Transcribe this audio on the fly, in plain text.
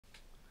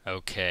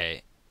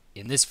Okay,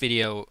 in this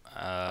video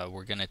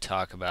we're going to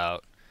talk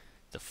about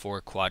the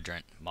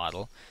four-quadrant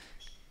model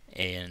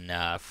in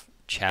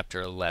chapter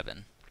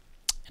 11.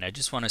 And I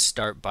just want to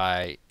start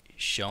by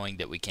showing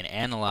that we can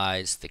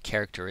analyze the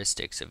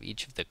characteristics of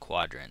each of the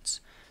quadrants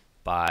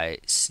by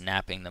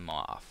snapping them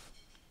off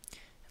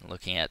and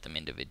looking at them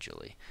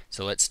individually.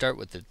 So let's start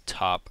with the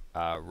top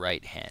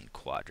right-hand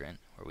quadrant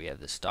where we have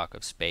the stock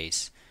of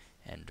space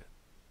and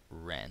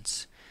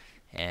rents.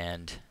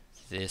 And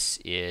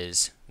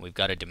we've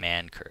got a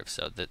demand curve,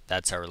 so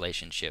that's our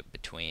relationship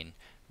between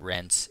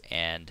rents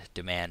and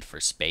demand for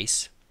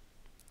space.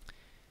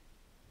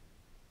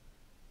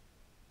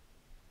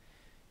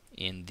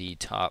 In the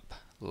top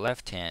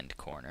left-hand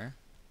corner,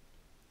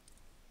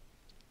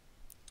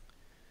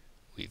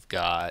 we've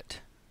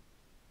got,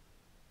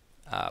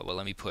 well,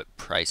 let me put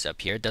price up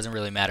here. It doesn't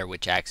really matter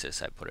which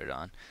axis I put it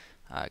on.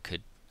 I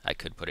could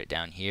put it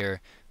down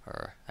here,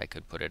 or I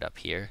could put it up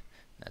here.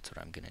 That's what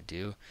I'm going to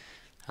do.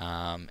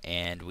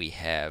 And we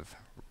have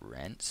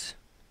rents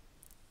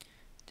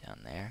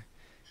down there,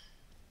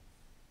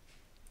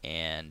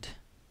 and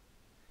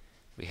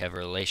we have a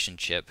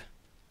relationship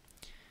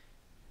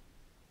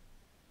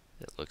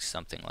that looks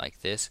something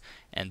like this,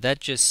 and that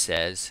just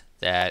says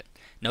that,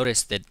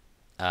 notice that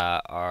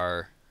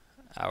our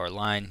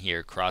line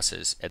here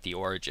crosses at the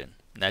origin.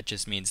 And that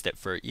just means that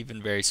for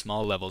even very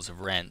small levels of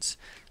rents,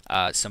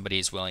 somebody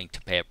is willing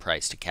to pay a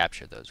price to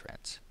capture those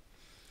rents,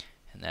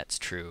 and that's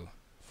true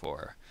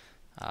for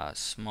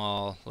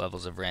small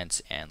levels of rents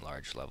and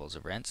large levels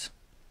of rents.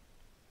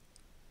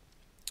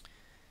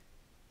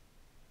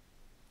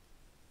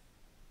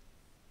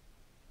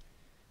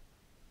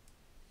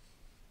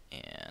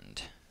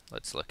 And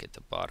let's look at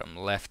the bottom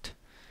left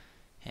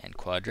hand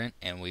quadrant,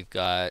 and we've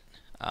got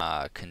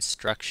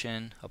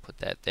construction, I'll put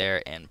that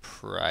there, and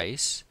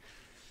price.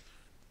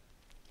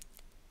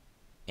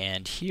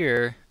 And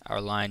here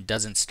our line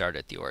doesn't start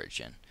at the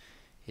origin.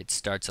 It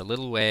starts a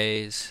little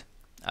ways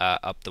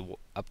up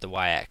the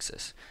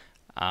y-axis,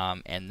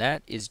 and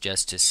that is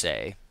just to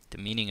say, the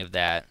meaning of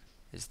that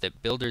is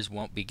that builders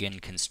won't begin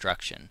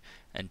construction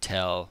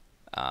until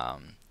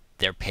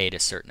they're paid a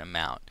certain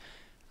amount.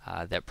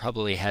 That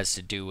probably has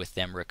to do with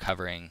them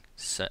recovering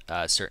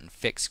certain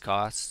fixed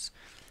costs,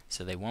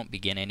 so they won't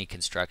begin any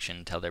construction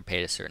until they're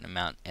paid a certain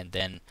amount, and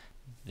then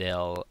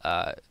they'll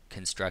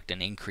construct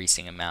an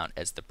increasing amount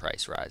as the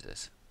price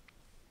rises.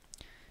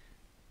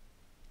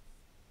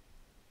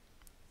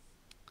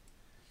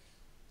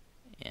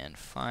 And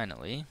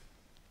finally,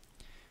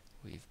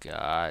 we've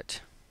got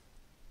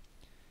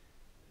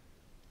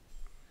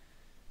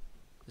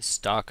the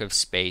stock of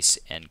space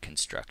and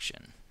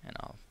construction. And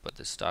I'll put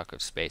the stock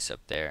of space up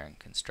there and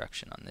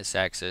construction on this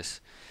axis.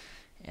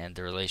 And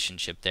the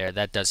relationship there,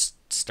 that does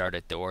start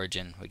at the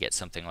origin. We get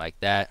something like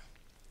that.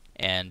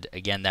 And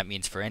again, that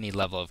means for any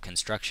level of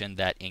construction,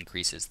 that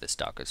increases the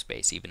stock of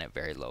space, even at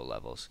very low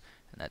levels.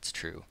 And that's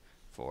true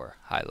for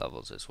high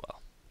levels as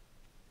well.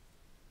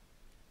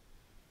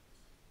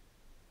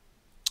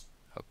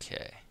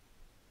 Okay.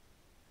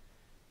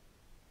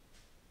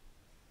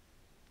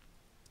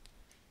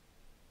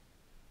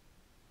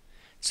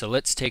 So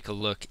let's take a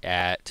look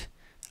at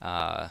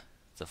the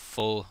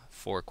full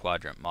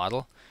four-quadrant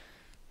model,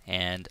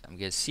 and I'm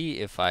going to see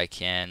if I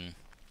can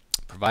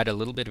provide a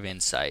little bit of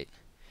insight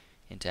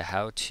into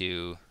how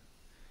to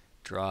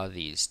draw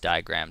these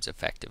diagrams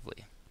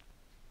effectively.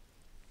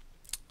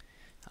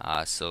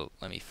 So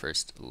let me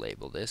first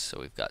label this.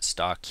 So we've got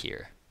stock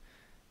here,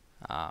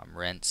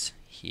 rents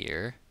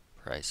here,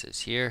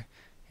 prices here,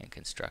 and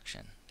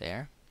construction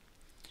there.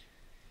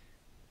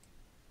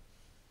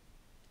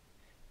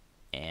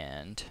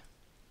 And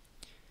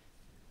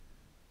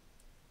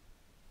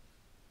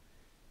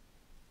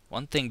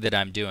one thing that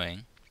I'm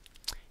doing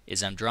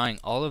is I'm drawing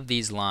all of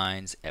these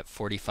lines at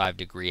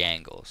 45-degree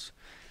angles.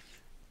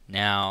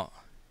 Now,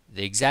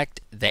 the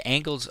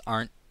angles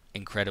aren't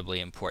incredibly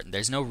important.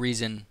 There's no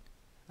reason,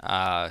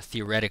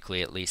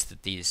 theoretically at least,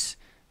 that these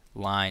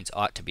lines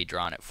ought to be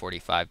drawn at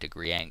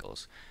 45-degree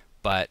angles.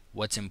 But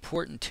what's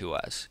important to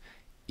us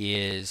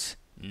is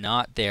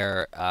not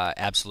their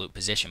absolute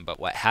position, but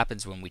what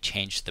happens when we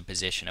change the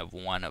position of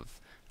one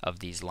of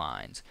these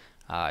lines.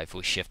 If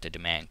we shift a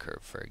demand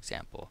curve, for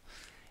example,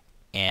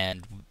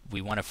 and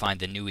we want to find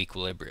the new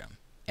equilibrium.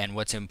 And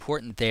what's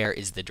important there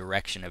is the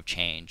direction of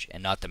change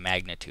and not the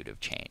magnitude of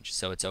change.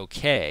 So it's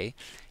okay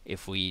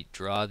if we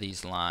draw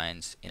these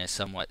lines in a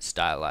somewhat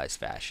stylized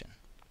fashion.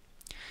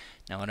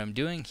 Now what I'm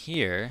doing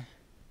here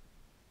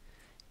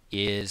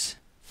is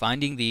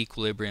finding the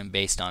equilibrium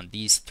based on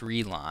these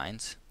three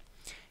lines,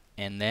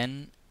 and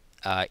then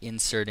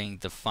inserting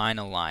the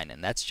final line,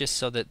 and that's just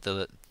so that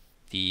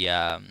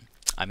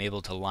I'm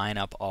able to line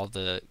up all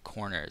the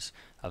corners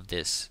of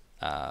this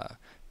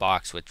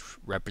box, which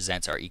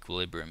represents our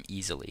equilibrium,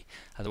 easily.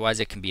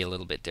 Otherwise it can be a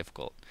little bit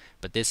difficult,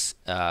 but this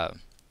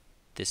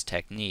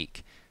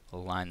technique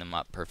will line them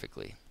up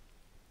perfectly.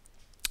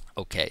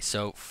 Okay,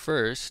 so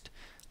first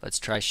let's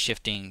try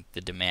shifting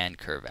the demand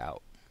curve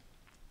out.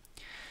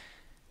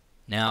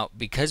 Now,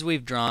 because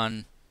we've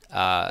drawn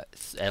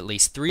at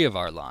least three of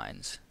our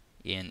lines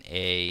in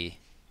a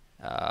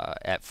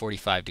at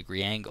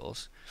 45-degree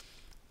angles,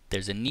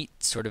 there's a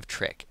neat sort of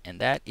trick, and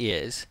that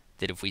is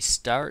that if we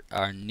start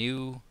our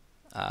new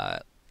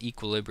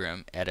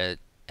equilibrium at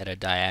a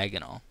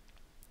diagonal,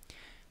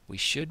 we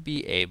should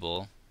be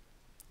able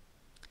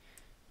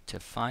to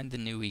find the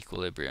new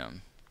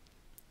equilibrium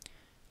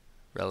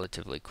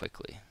relatively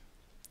quickly.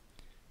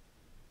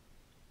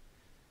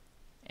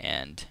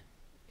 And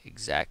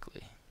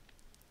exactly.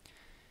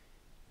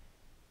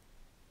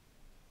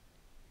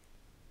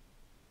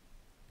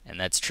 And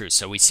that's true.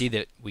 So we see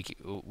that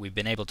we've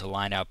been able to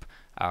line up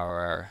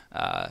our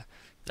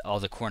all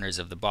the corners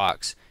of the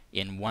box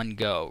in one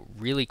go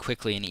really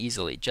quickly and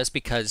easily, just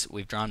because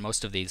we've drawn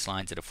most of these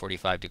lines at a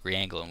 45-degree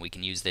angle, and we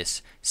can use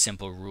this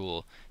simple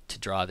rule to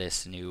draw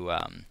this new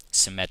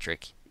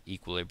symmetric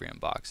equilibrium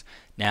box.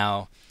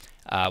 Now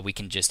we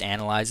can just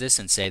analyze this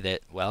and say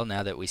that, well,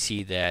 now that we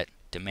see that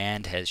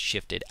demand has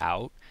shifted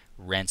out,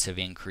 rents have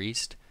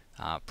increased,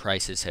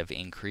 prices have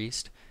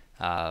increased,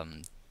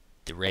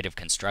 the rate of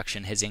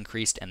construction has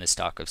increased, and the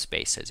stock of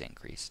space has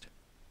increased.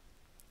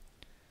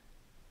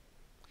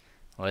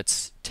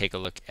 Let's take a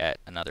look at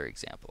another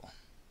example.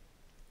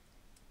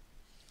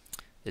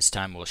 This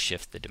time we'll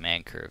shift the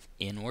demand curve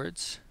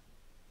inwards.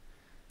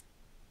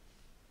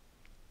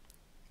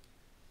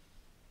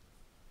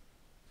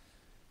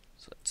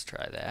 So let's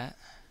try that.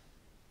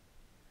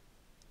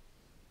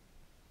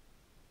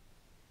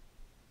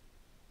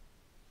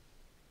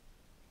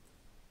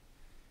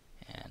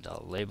 And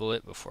I'll label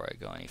it before I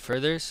go any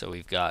further. So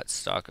we've got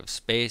stock of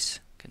space,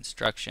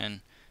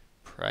 construction,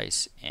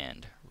 price,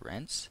 and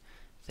rents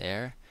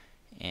there.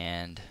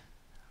 And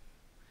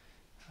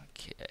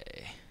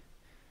okay,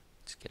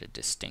 let's get a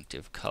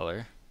distinctive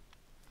color,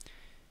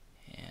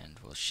 and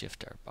we'll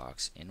shift our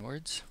box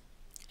inwards.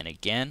 And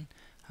again,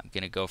 I'm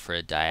going to go for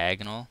a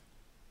diagonal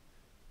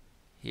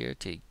here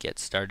to get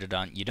started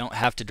on. You don't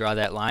have to draw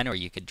that line, or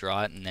you could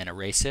draw it and then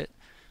erase it.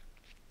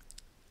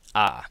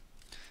 I'm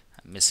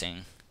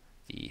missing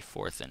the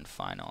fourth and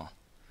final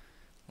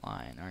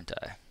line, aren't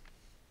I?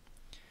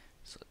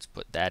 So let's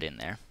put that in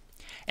there.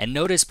 And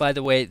notice, by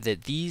the way,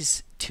 that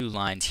these two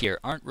lines here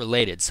aren't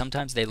related.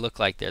 Sometimes they look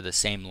like they're the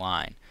same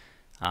line,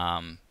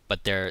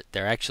 but they're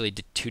actually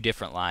two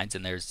different lines,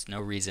 and there's no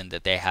reason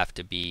that they have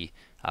to be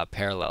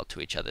parallel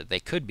to each other. They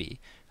could be,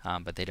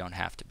 but they don't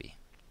have to be.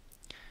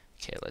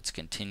 Okay, let's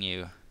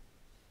continue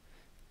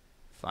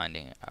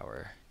finding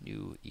our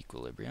new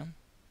equilibrium.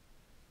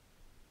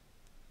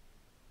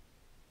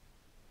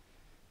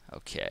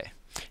 Okay,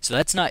 so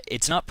it's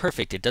not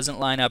perfect. It doesn't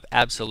line up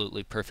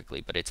absolutely perfectly,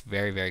 but it's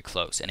very, very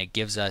close, and it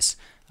gives us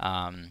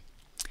the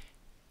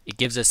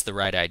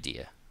right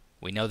idea.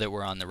 We know that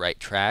we're on the right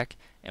track,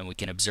 and we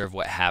can observe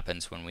what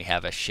happens when we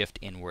have a shift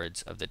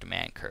inwards of the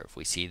demand curve.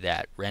 We see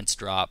that rents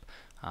drop,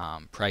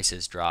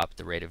 prices drop,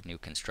 the rate of new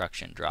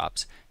construction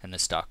drops, and the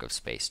stock of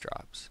space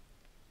drops.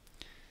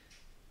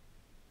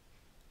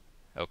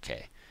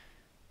 Okay.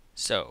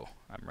 So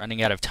I'm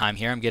running out of time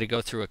here. I'm going to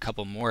go through a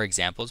couple more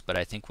examples, but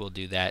I think we'll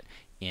do that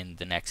in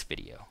the next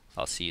video.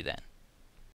 I'll see you then.